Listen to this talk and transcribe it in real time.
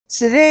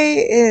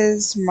Today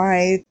is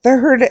my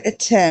third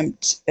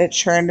attempt at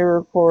trying to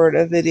record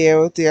a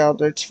video with the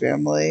Aldridge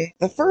family.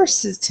 The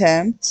first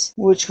attempt,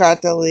 which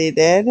got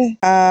deleted,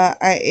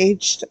 I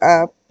aged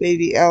up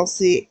baby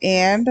Elsie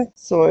and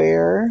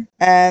Sawyer,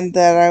 and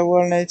that I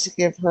wanted to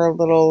give her a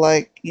little,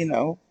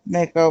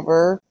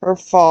 makeover for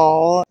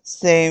fall.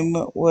 Same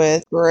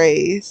with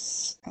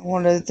Grace. I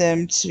wanted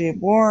them to be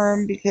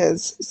warm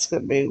because it's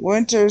going to be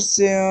winter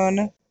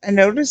soon. I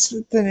noticed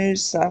with the new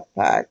stuff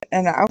pack,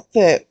 an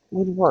outfit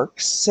would work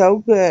so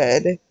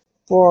good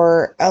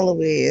for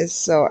Eloise,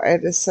 so I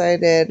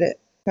decided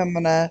I'm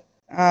gonna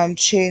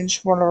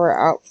change one of her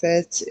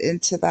outfits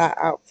into that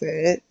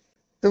outfit.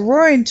 The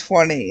Roaring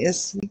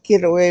 20s, you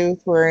get away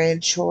with wearing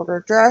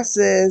shorter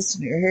dresses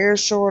and your hair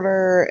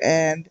shorter,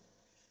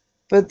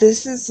 but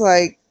this is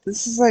like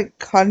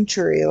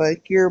country,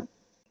 like you're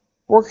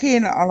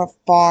working on a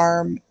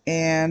farm,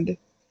 and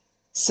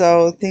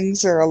so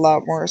things are a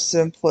lot more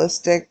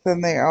simplistic than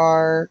they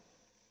are,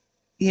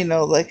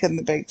 like in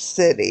the big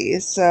city.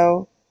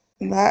 So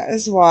that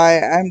is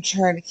why I'm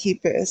trying to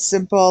keep it as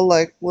simple,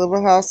 like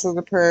Little House on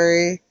the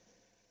Prairie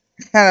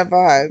kind of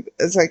vibe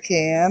as I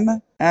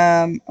can.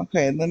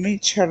 Okay, let me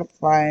try to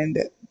find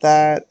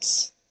that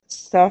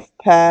stuff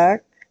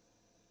pack,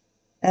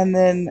 and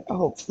then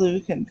hopefully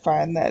we can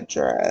find that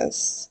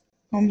dress.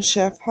 Home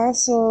Chef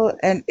Hustle,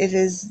 and it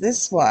is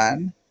this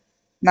one,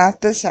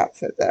 not this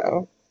outfit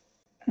though.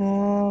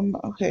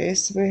 Okay,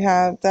 so we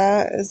have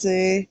that as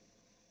a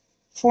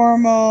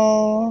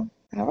formal.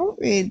 How about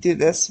we do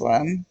this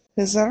one?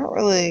 Because I don't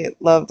really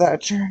love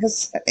that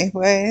dress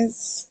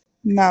anyways.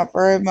 Not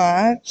very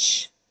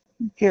much.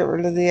 Get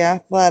rid of the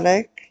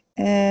athletic.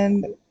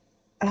 And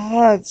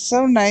it's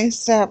so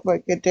nice to have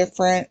like a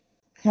different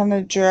kind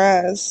of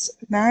dress.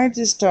 Now I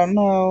just don't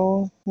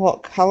know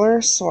what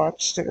color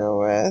swatch to go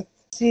with.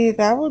 See,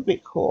 that would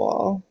be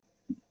cool.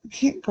 You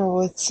can't go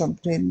with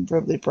something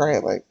really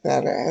bright like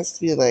that. It has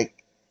to be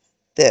like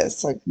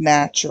this, like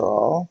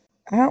natural.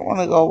 I don't want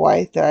to go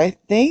white though. I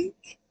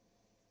think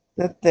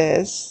that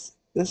this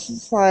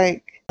is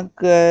like a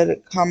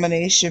good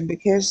combination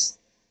because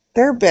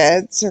their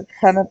beds are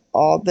kind of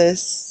all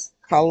this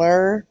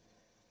color,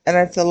 and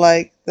I feel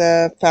like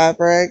the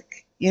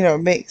fabric,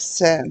 makes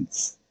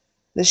sense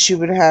that she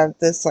would have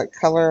this like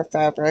color of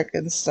fabric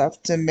and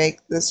stuff to make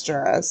this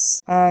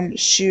dress.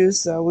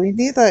 Shoes though, we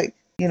need like,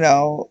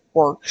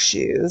 work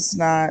shoes,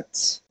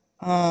 not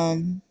I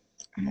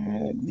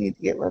need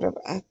to get rid of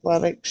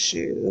athletic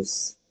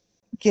shoes.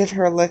 Get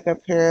her like a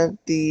pair of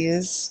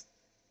these.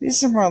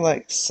 These are more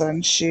like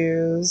sun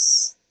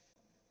shoes.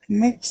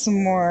 Make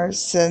some more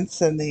sense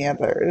than the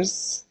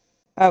others.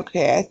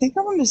 Okay, I think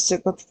I'm going to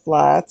stick with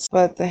flats,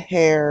 but the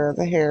hair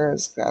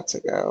has got to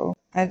go.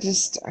 I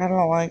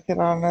don't like it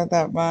on her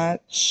that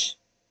much.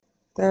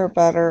 There are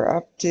better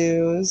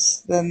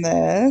updos than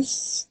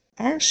this.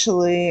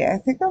 Actually, I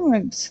think I'm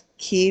going to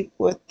keep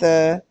with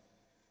the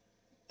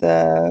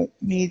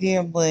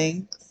medium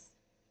length.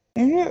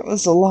 Maybe it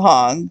was a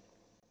long.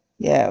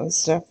 Yeah, it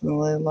was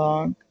definitely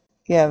long.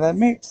 Yeah, that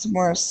makes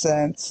more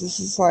sense. This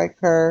is like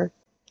her.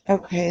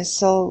 Okay,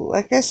 so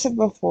like I said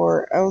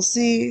before,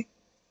 Elsie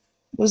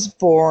was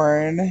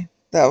born.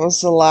 That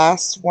was the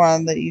last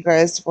one that you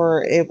guys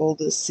were able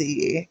to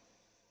see.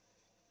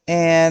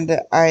 And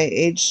I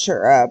aged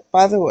her up.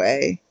 By the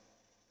way,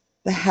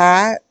 the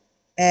hat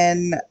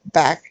and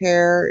back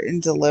hair in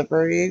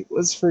delivery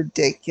was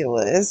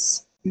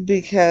ridiculous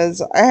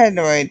because I had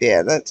no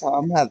idea that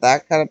Tom had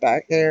that kind of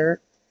back hair.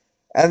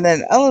 And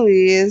then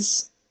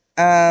Eloise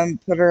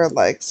put her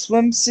like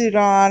swimsuit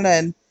on,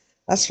 and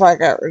that's why I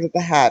got rid of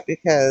the hat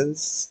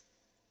because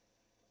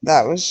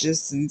that was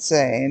just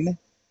insane.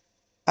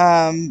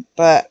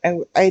 But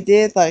I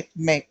did like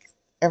make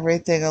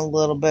everything a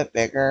little bit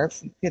bigger,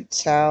 if you could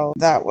tell.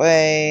 That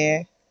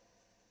way,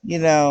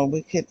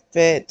 we could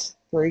fit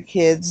three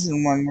kids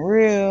in one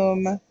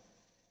room.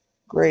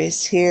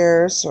 Grace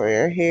here,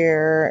 Sawyer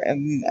here,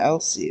 and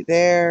Elsie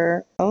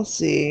there.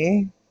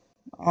 Elsie,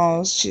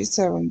 oh, she's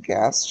having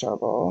gas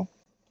trouble.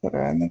 Put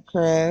her in the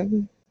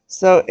crib.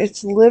 So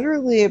it's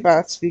literally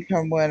about to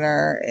become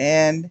winter,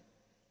 and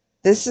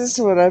this is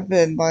what I've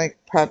been like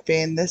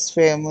prepping this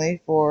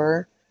family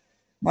for.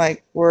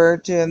 Like, we're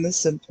doing the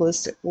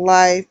simplistic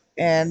life,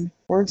 and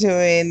we're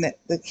doing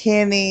the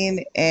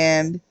canning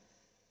and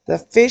the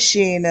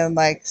fishing, and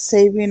like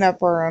saving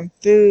up our own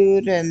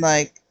food, and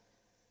like,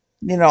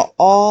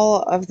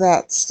 all of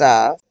that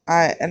stuff.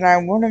 I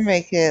want to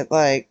make it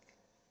like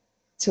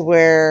to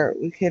where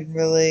we can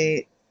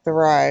really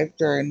thrive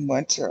during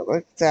winter.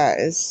 Like, that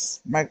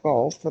is my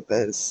goal for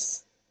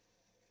this.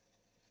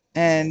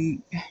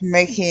 And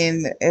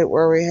making it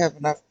where we have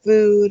enough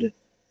food.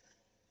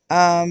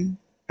 Um,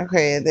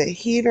 okay, the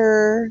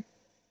heater.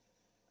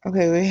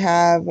 Okay, we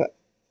have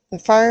the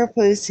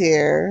fireplace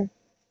here.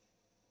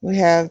 We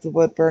have the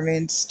wood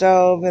burning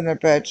stove in the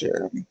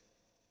bedroom.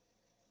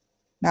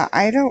 Now,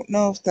 I don't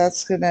know if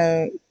that's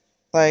gonna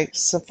like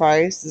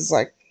suffice as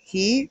like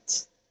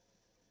heat.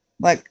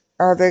 Like,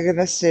 are they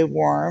gonna stay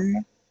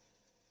warm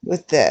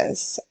with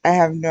this? I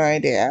have no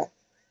idea.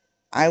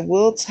 I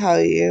will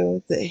tell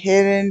you that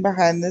hidden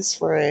behind this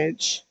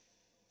fridge,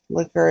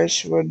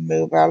 licorice would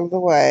move out of the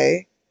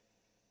way,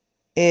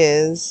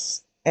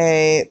 is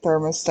a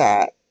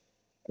thermostat.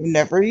 I've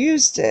never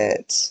used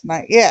it,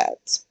 not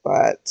yet,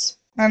 but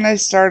and I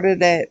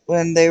started it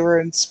when they were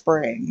in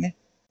spring.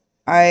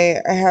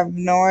 I have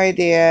no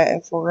idea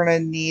if we're gonna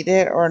need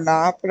it or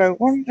not, but I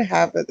wanted to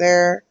have it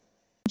there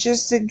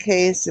just in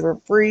case they were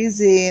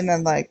freezing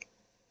and like,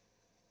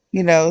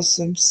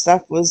 some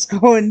stuff was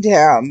going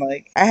down.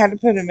 Like I had to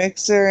put a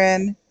mixer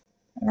in.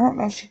 I don't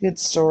know if you could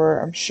store,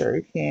 I'm sure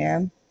you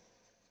can.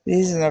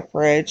 These in the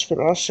fridge, but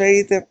I'll show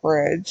you the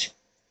fridge.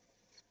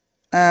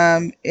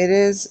 It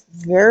is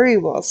very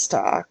well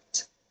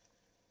stocked.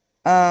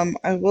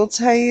 I will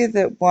tell you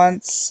that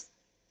once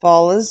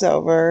fall is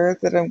over,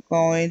 that I'm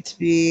going to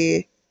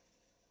be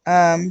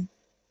um,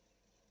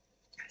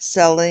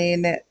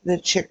 selling the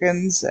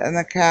chickens and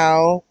the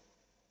cow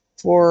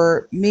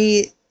for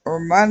meat or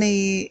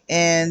money,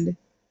 and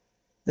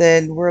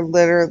then we're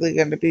literally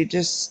going to be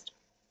just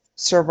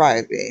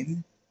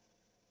surviving.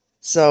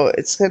 So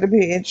it's going to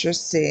be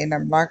interesting.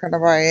 I'm not going to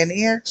buy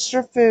any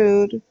extra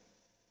food.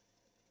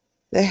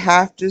 They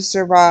have to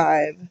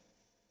survive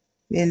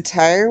the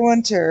entire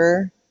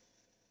winter,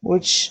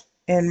 which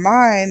in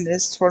mine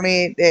is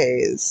 28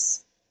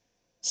 days.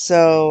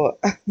 So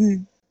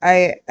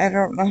I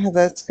don't know how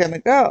that's going to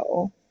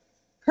go.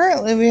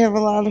 Currently, we have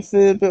a lot of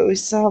food, but we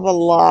still have a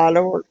lot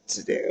of work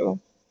to do.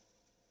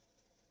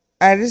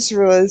 I just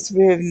realized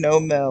we have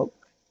no milk.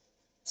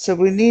 So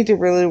we need to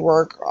really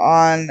work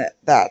on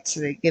that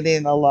today,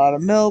 getting a lot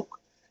of milk,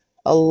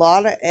 a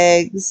lot of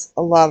eggs,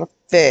 a lot of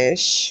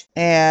fish,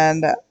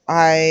 and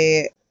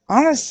I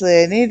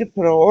honestly I need to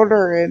put an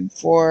order in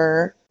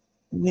for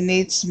we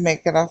need to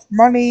make enough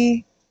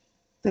money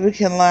that we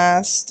can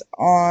last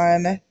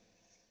on.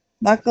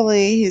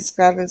 Luckily, he's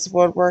got his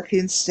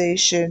woodworking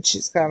station,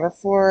 she's got a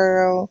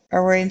floral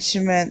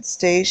arrangement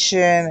station,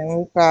 and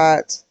we've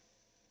got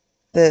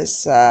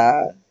this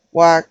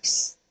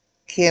wax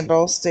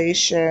candle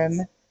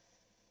station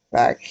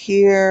back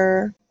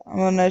here. I'm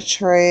gonna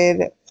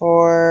trade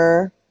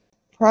for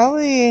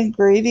probably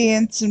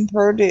ingredients and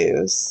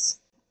produce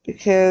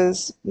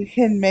because we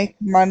can make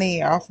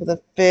money off of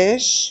the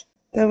fish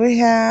that we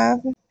have,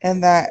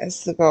 and that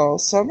is the goal.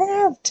 So I'm gonna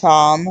have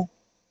Tom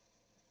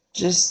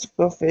just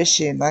go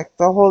fishing like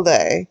the whole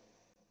day.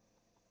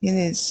 He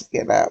needs to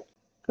get up.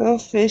 Go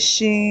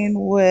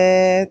fishing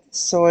with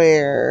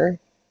Sawyer.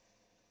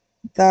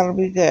 That'll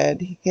be good.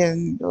 He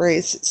can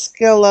raise his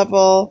skill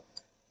level.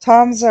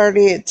 Tom's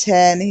already at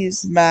 10.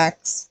 He's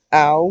maxed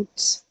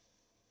out.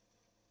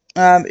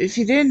 If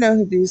you didn't know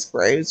who these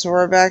graves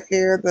were back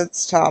here,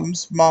 that's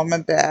Tom's mom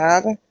and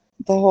dad.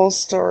 The whole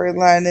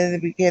storyline in the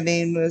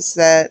beginning was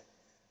that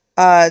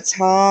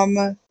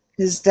Tom,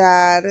 his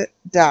dad,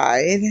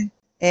 died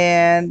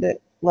and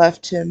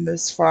left him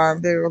this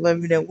farm. They were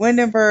living in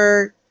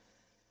Wittenberg.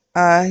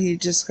 He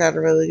just got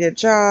a really good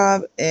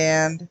job,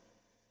 and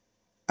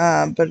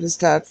but his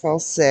dad fell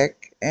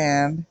sick,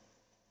 and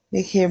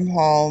he came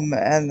home,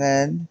 and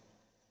then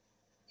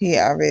he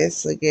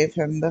obviously gave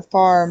him the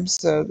farm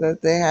so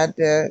that they had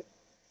to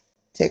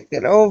take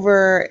it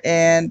over,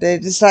 and they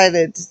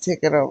decided to take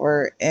it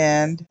over,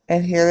 and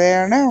here they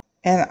are now.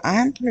 And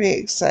I'm pretty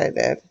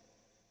excited.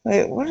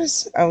 Wait, what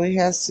is, oh, he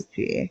has to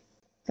pee.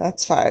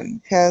 That's fine,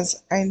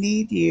 because I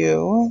need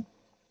you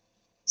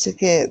to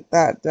get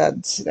that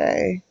done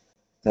today.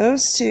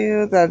 Those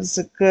two, that is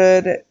a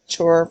good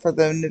chore for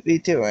them to be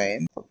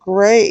doing.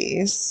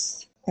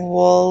 Grace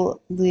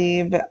will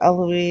leave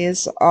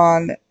Eloise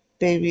on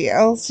baby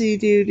Elsie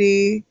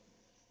duty,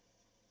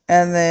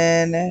 and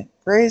then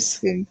Grace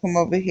can come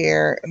over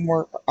here and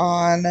work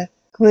on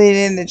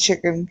cleaning the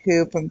chicken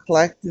coop and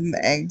collecting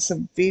the eggs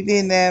and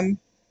feeding them.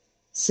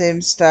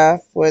 Same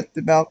stuff with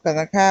the milk on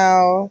the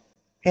cow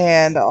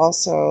and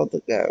also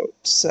the goat,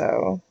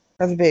 so,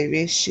 or the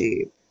baby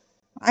sheep.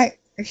 I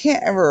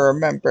can't ever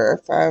remember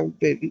if I have a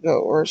baby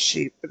goat or a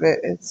sheep, but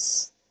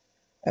it's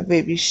a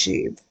baby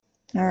sheep.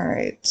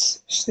 Alright,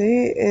 she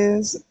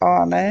is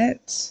on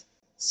it.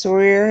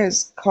 Sawyer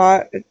has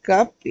caught a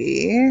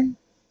guppy.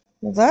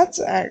 Well, that's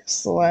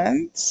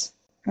excellent.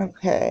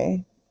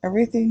 Okay,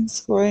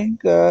 everything's going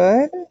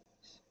good.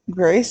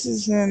 Grace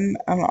is in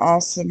an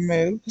awesome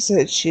mood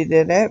because she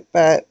did it,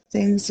 but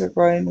things are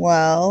going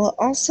well.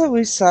 Also,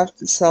 we still have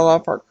to sell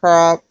off our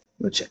crop,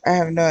 which I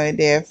have no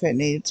idea if it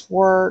needs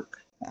work.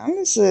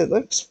 Honestly, it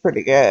looks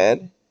pretty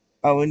good.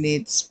 Oh, we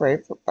need spray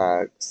for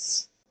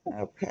bugs.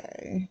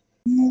 Okay.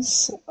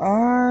 These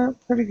are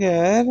pretty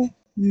good.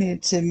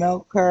 Need to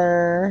milk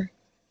her.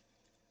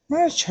 I'm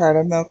going to try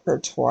to milk her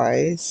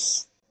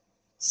twice.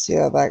 See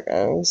how that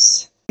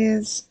goes.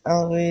 Please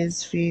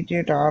always feed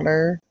your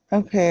daughter.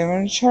 Okay, I'm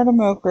going to try to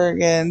milk her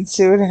again,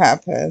 see what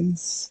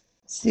happens.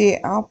 See,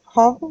 I'll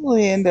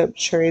probably end up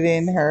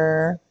trading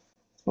her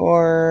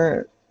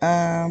for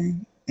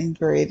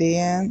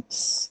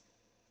ingredients.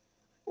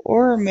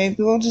 Or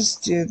maybe we'll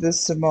just do the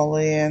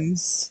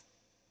simoleons.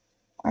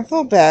 I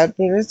feel bad,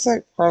 but it's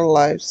like part of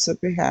life, so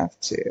we have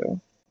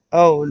to.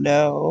 Oh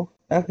no.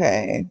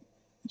 Okay.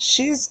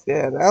 She's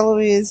good.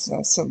 Eloise,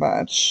 not so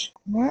much.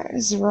 What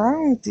is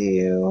wrong with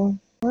you?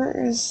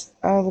 Where is...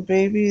 Oh, the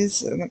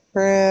baby's in the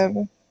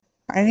crib.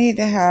 I need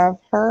to have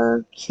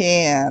her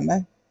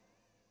can.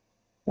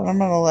 But I'm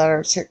gonna let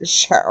her take a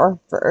shower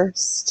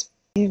first.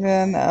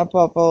 Even a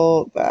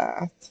bubble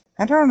bath.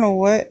 I don't know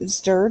what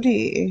is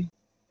dirty.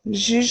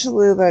 There's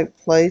usually like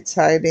plates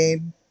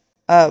hiding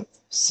up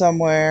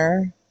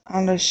somewhere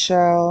on a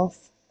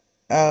shelf.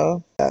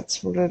 Oh,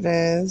 that's what it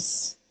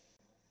is.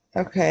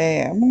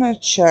 Okay, I'm gonna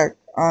check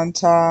on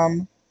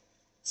Tom,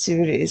 see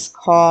what he's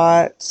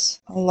caught.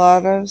 A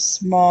lot of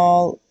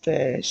small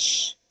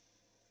fish.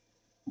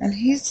 And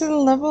he's at a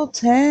level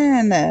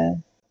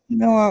 10. You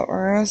know what?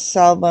 We're gonna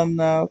sell them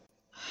though.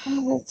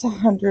 Oh, that's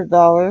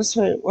 $100.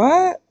 Wait,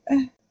 what?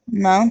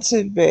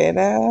 Mounted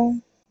beta?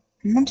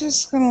 I'm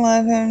just gonna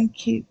let him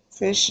keep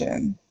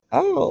fishing.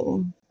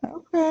 Oh,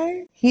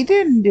 okay. He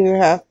didn't do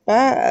half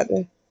bad.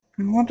 I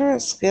wonder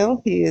what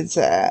skill he is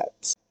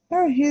at.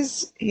 Oh,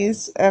 he's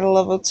at a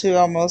level 2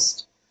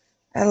 almost.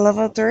 At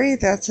level 3,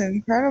 that's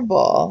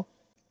incredible.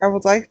 I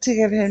would like to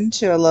get him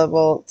to a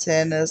level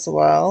 10 as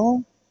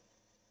well.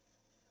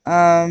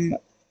 Um,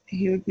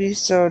 he would be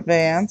so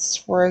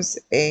advanced for his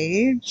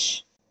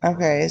age.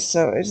 Okay,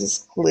 so it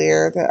is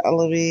clear that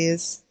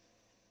Eloise,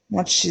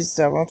 once she's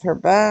done with her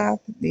bath,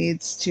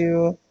 needs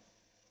to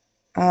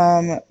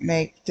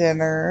make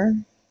dinner,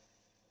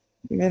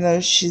 even though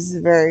she's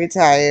very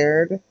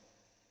tired.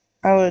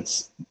 Oh,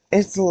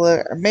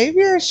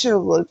 maybe I should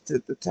have looked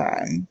at the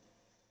time.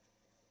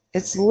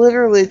 It's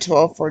literally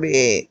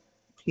 12:48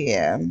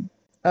 p.m.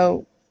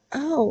 Oh,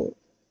 oh,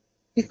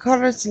 he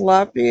caught a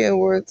tilapia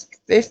worth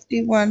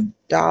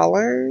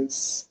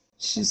 $51.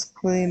 She's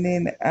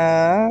cleaning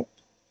up.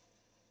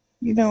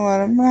 You know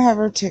what? I'm gonna have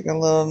her take a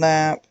little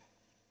nap,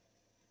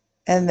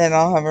 and then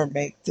I'll have her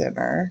make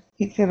dinner.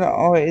 He can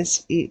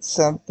always eat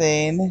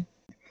something.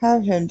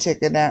 Have him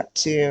take a nap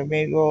too.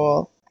 Maybe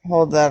we'll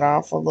hold that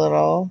off a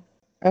little.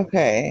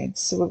 Okay,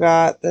 so we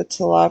got the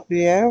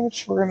tilapia,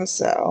 which we're gonna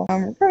sell.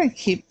 We're gonna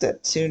keep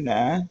that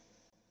tuna.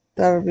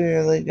 That would be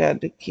really good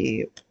to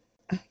keep.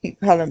 He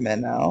caught a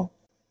minnow.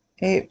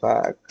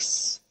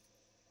 $8.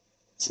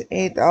 It's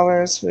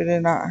 $8 we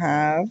did not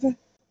have.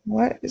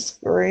 What is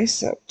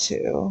Grace up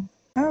to?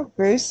 Oh,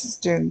 Grace is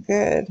doing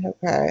good.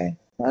 Okay.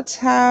 Let's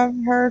have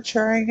her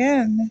try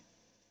again.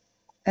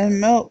 And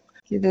milk.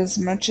 Get as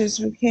much as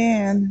we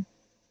can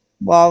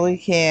while we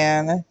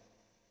can.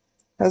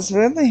 Because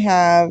we only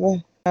have...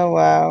 Oh,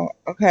 wow.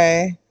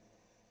 Okay.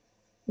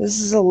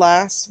 This is the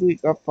last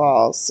week of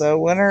fall, so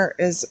winter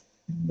is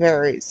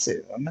very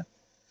soon.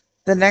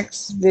 The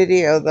next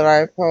video that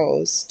I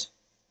post,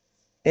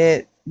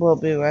 it will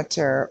be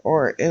winter,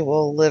 or it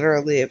will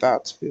literally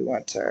about to be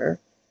winter.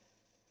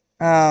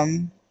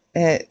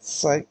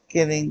 It's like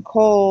getting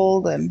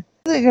cold, and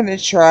I'm really gonna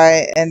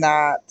try and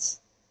not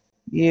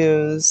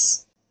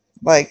use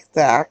like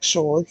the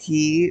actual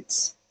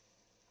heat.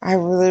 I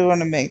really want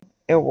to make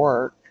it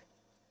work.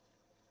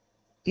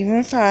 Even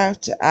if I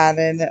have to add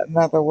in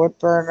another wood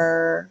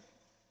burner,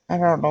 I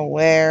don't know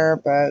where,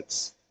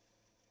 but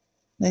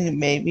like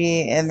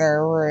maybe in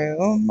their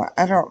room.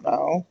 I don't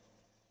know.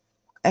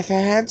 If I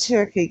had to,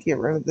 I could get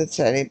rid of the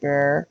teddy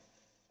bear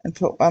and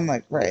put one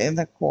like right in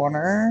the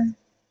corner.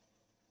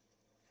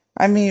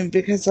 I mean,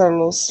 because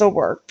it'll still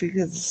work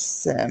because it's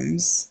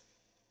Sims.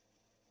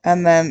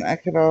 And then I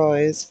could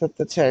always put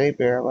the teddy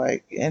bear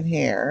like in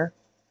here,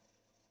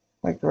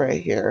 like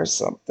right here or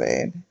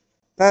something.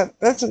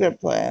 That's a good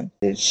plan.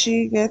 Did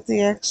she get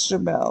the extra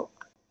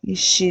milk? Yes,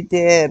 she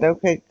did.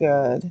 Okay,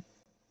 good.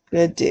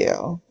 Good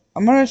deal.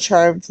 I'm gonna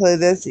try and play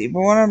this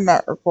even when I'm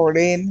not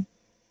recording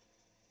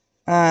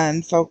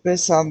and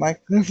focus on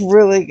like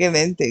really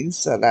getting things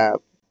set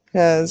up.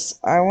 Because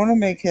I want to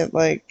make it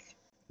like,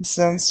 it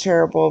sounds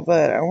terrible,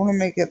 but I want to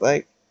make it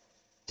like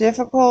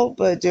difficult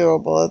but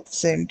doable at the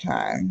same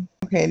time.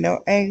 Okay,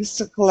 no eggs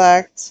to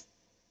collect,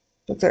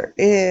 but there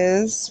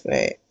is,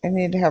 wait, I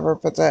need to have her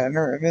put that in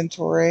her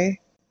inventory.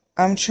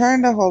 I'm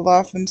trying to hold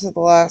off until the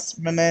last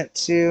minute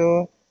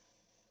to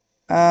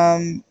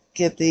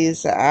get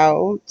these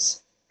out.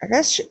 I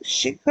guess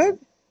she could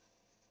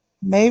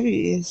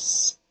maybe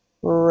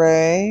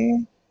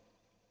spray.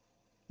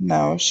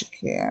 No, she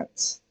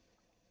can't.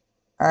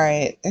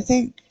 Alright, I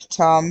think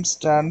Tom's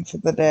done for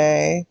the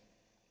day.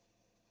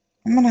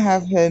 I'm gonna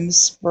have him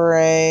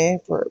spray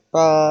for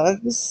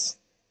bugs.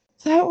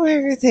 That way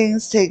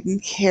everything's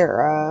taken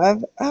care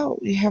of. Oh,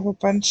 we have a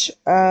bunch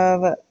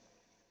of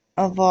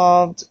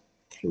evolved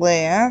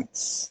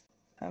plants.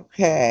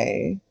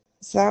 Okay.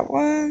 Is that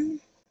one?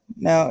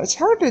 No, it's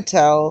hard to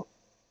tell.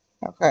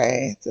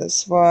 Okay,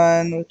 this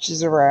one, which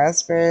is a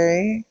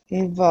raspberry.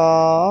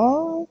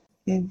 Evolve.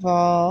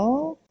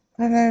 Evolve.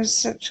 And there's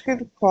such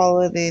good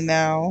quality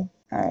now.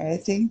 I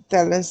think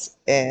that is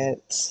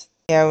it.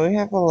 Yeah, we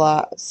have a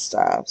lot of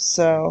stuff,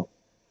 so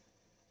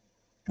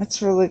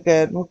that's really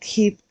good. We'll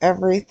keep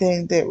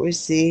everything that we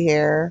see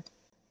here.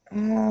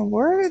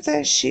 Where did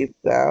that sheep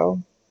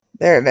go?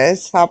 There it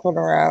is, hopping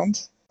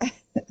around.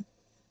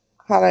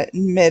 Caught it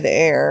in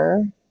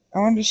midair. I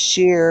want to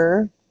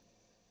shear.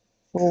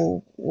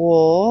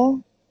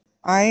 wool.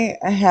 I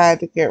had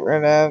to get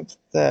rid of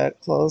the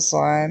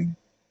clothesline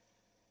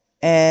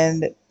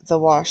and the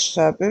wash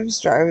tub. It was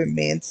driving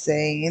me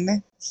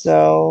insane.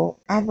 So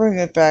I'll bring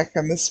it back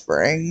in the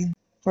spring.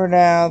 For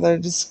now, they're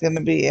just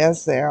gonna be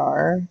as they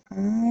are.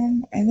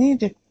 I need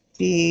to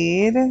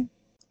feed.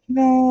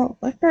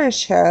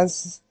 Licorice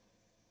has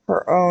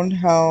her own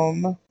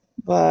home,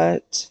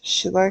 but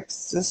she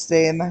likes to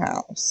stay in the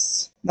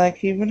house.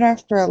 Like, even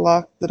after I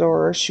locked the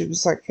door, she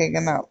was like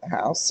hanging out in the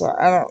house, so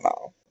I don't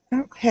know.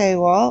 Okay,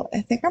 well,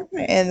 I think I'm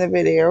gonna end the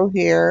video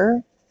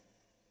here.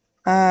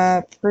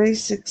 Pretty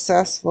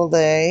successful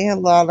day. A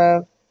lot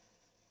of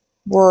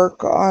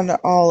work on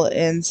all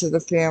ends of the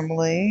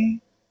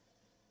family.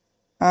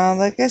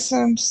 Like I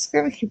said, I'm just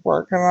gonna keep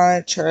working on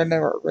it, trying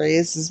to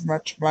raise as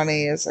much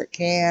money as I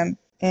can.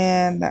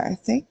 And I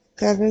think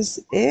that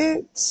is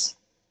it.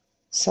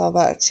 Saw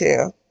that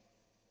too.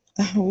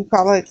 We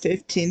got like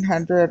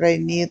 1,500. I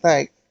need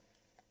like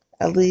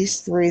at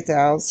least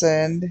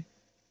 3,000.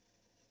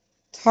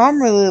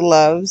 Tom really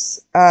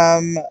loves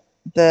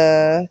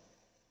the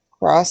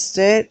cross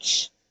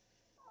stitch.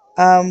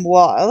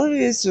 While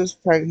Eloise was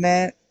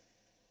pregnant,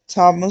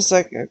 Tom was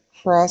like a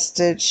cross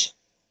stitch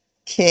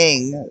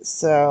king.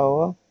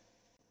 So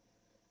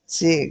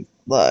see,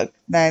 look,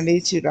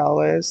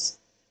 $92.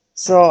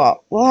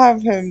 So we'll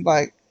have him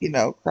like,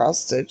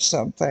 cross stitch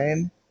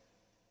something.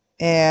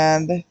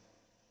 And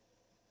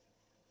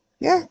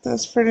yeah,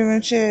 that's pretty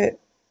much it.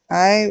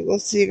 I will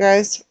see you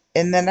guys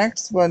in the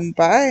next one.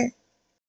 Bye.